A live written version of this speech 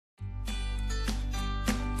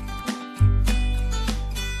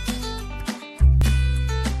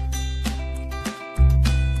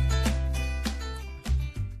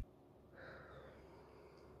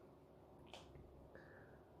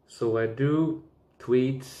So I do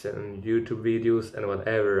tweets and YouTube videos, and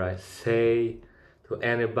whatever I say to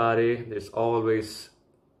anybody, there's always,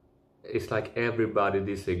 it's like everybody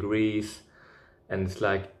disagrees and it's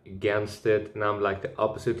like against it, and I'm like the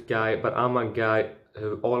opposite guy, but I'm a guy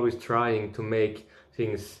who always trying to make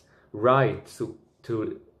things right, so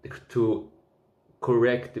to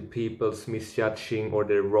correct the people's misjudging or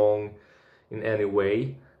they're wrong in any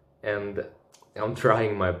way, and I'm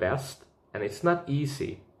trying my best, and it's not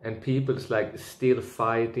easy, and people's like still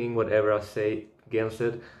fighting whatever I say against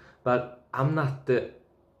it, but I'm not the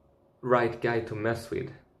right guy to mess with.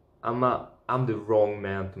 I'm the wrong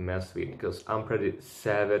man to mess with, because I'm pretty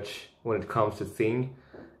savage when it comes to things,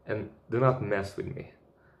 and do not mess with me.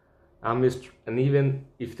 I'm just, and even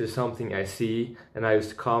if there's something I see and I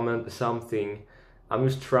just comment something, I'm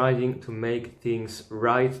just trying to make things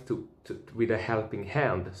right with a helping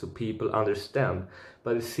hand so people understand.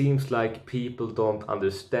 But it seems like people don't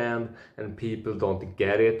understand and people don't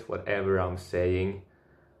get it, whatever I'm saying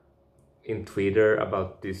in Twitter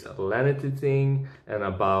about this Atlantic thing and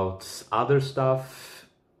about other stuff,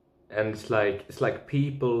 and it's like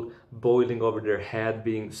people boiling over their head,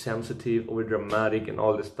 being sensitive, over dramatic and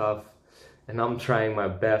all this stuff, and I'm trying my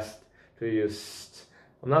best to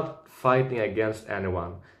I'm not fighting against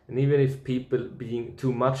anyone, and even if people being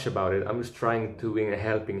too much about it, I'm just trying to bring a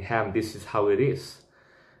helping hand. This is how it is,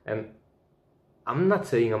 and I'm not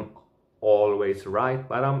saying I'm always right,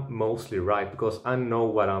 but I'm mostly right, because I know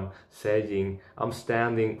what I'm saying. I'm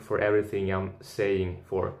standing for everything I'm saying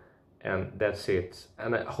for, and that's it.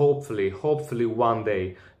 And hopefully one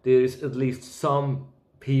day there is at least some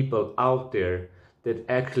people out there that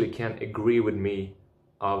actually can agree with me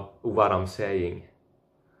of what I'm saying.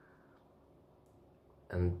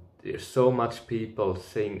 And there's so much people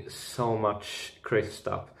saying so much crazy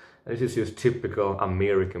stuff, and this is just typical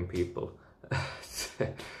American people.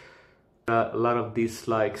 A lot of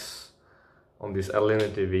dislikes on this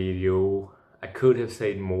Alinity video. I could have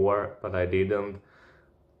said more, but I didn't.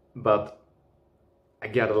 But I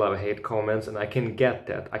get a lot of hate comments, and I can get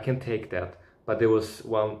that, I can take that. But there was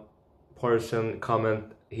one person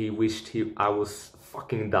comment, he wished I was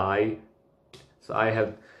fucking die. So I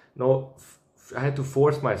had to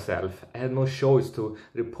force myself. I had no choice to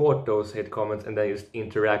report those hate comments and then just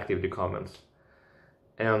interact with the comments.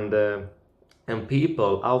 And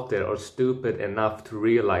people out there are stupid enough to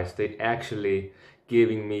realize they actually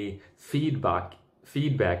giving me feedback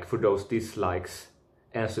for those dislikes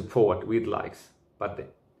and support with likes.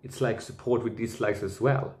 But it's like support with dislikes as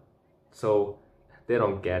well. So they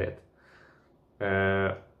don't get it.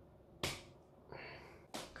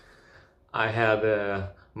 I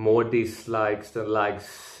had more dislikes than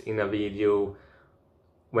likes in a video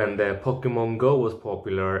when the Pokemon Go was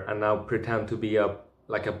popular, and now pretend to be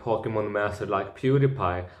like a Pokemon master like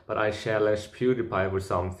PewDiePie, but I challenged PewDiePie for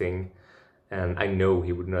something, and I know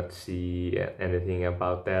he would not see anything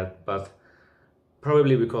about that, but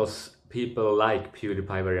probably because people like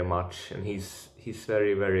PewDiePie very much, and he's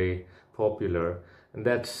very, very popular, and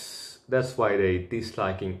that's why they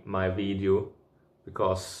disliking my video,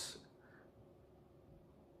 because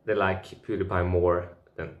they like PewDiePie more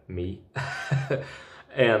than me.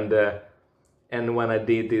 And when I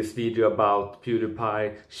did this video about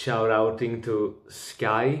PewDiePie shout-outing to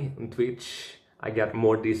Sky on Twitch, I got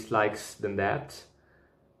more dislikes than that.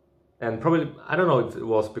 And probably, I don't know if it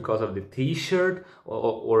was because of the t-shirt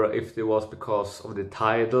or if it was because of the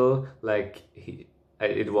title, like the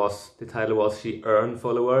title was "She Earned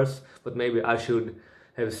Followers," but maybe I should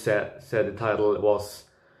have said the title was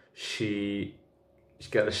she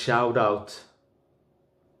got a shout-out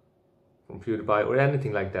from PewDiePie or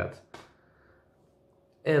anything like that.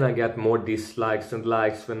 And I got more dislikes and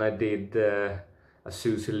likes when I did a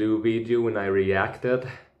Susie Lou video, when I reacted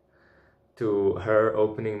to her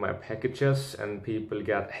opening my packages, and people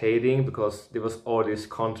got hating because there was all this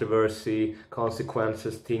controversy,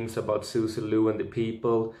 consequences, things about Susie Lou and the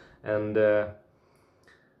people, and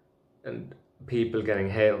people getting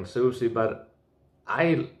hate on Susie. But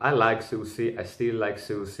I like Susie, I still like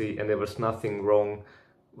Susie, and there was nothing wrong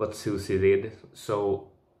what Susie did.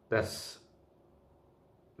 So that's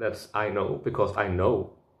I know, because I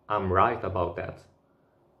know I'm right about that.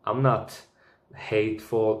 I'm not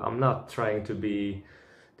hateful, I'm not trying to be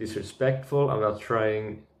disrespectful, I'm not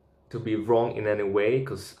trying to be wrong in any way,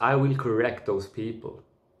 because I will correct those people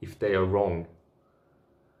if they are wrong.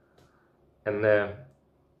 And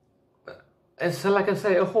so like I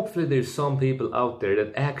say, hopefully there's some people out there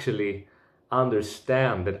that actually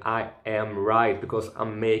understand that I am right, because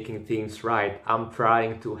I'm making things right. I'm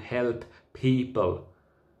trying to help people.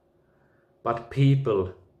 But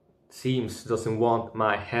people seems doesn't want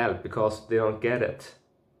my help because they don't get it.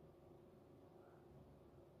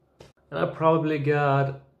 And I probably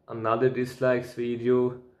got another dislikes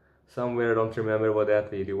video somewhere. I don't remember what that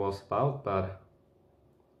video was about, but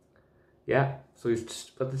yeah, so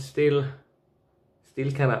it's still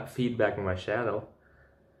kind of feedback on my channel.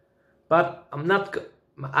 But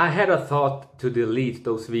I had a thought to delete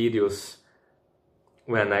those videos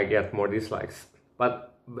when I get more dislikes,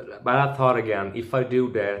 but I thought again, if I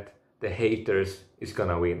do that, the haters is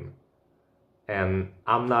gonna win. And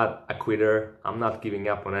I'm not a quitter, I'm not giving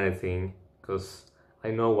up on anything, because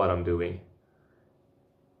I know what I'm doing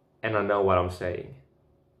and I know what I'm saying.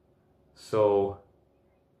 So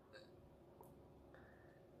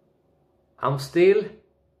I'm still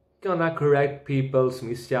gonna correct people's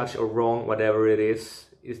misjudge or wrong, whatever it is.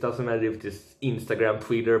 It doesn't matter if it's Instagram,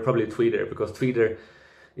 Twitter, probably Twitter, because Twitter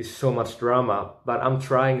is so much drama, but I'm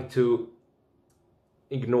trying to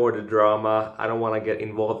ignore the drama. I don't want to get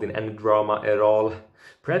involved in any drama at all.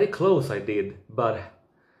 Pretty close I did, but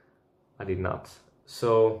I did not.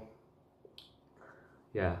 So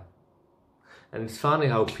yeah. And it's funny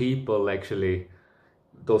how people actually,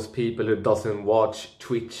 those people who doesn't watch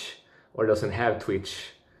Twitch or doesn't have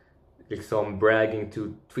Twitch, like some bragging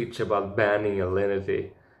to Twitch about banning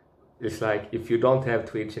Alinity. It's like, if you don't have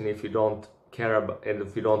Twitch and if you don't care about, and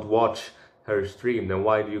if you don't watch her stream, then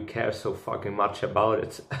why do you care so fucking much about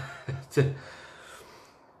it?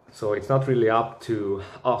 So it's not really up to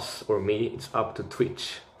us or me, it's up to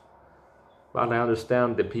Twitch. But I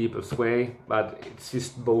understand the people's way, but it's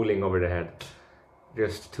just bowling over the head.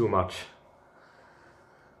 Just too much.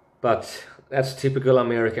 But that's typical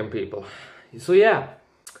American people. So yeah,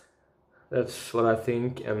 that's what I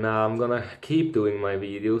think, and I'm gonna keep doing my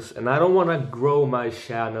videos, and I don't wanna grow my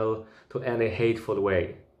channel to any hateful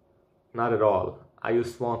way. Not at all. I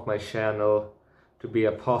just want my channel to be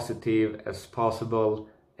as positive as possible,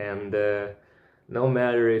 and no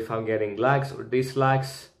matter if I'm getting likes or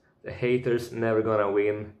dislikes, the haters never gonna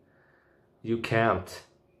win. You can't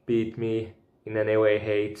beat me in any way,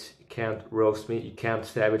 hate. You can't roast me, you can't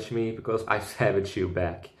savage me, because I savage you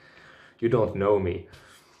back. You don't know me.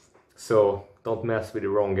 So don't mess with the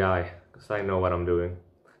wrong guy, because I know what I'm doing.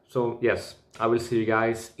 So yes, I will see you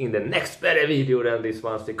guys in the next better video than this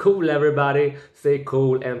one. Stay cool everybody, stay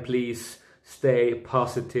cool, and please stay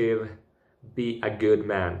positive, be a good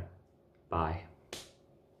man. Bye.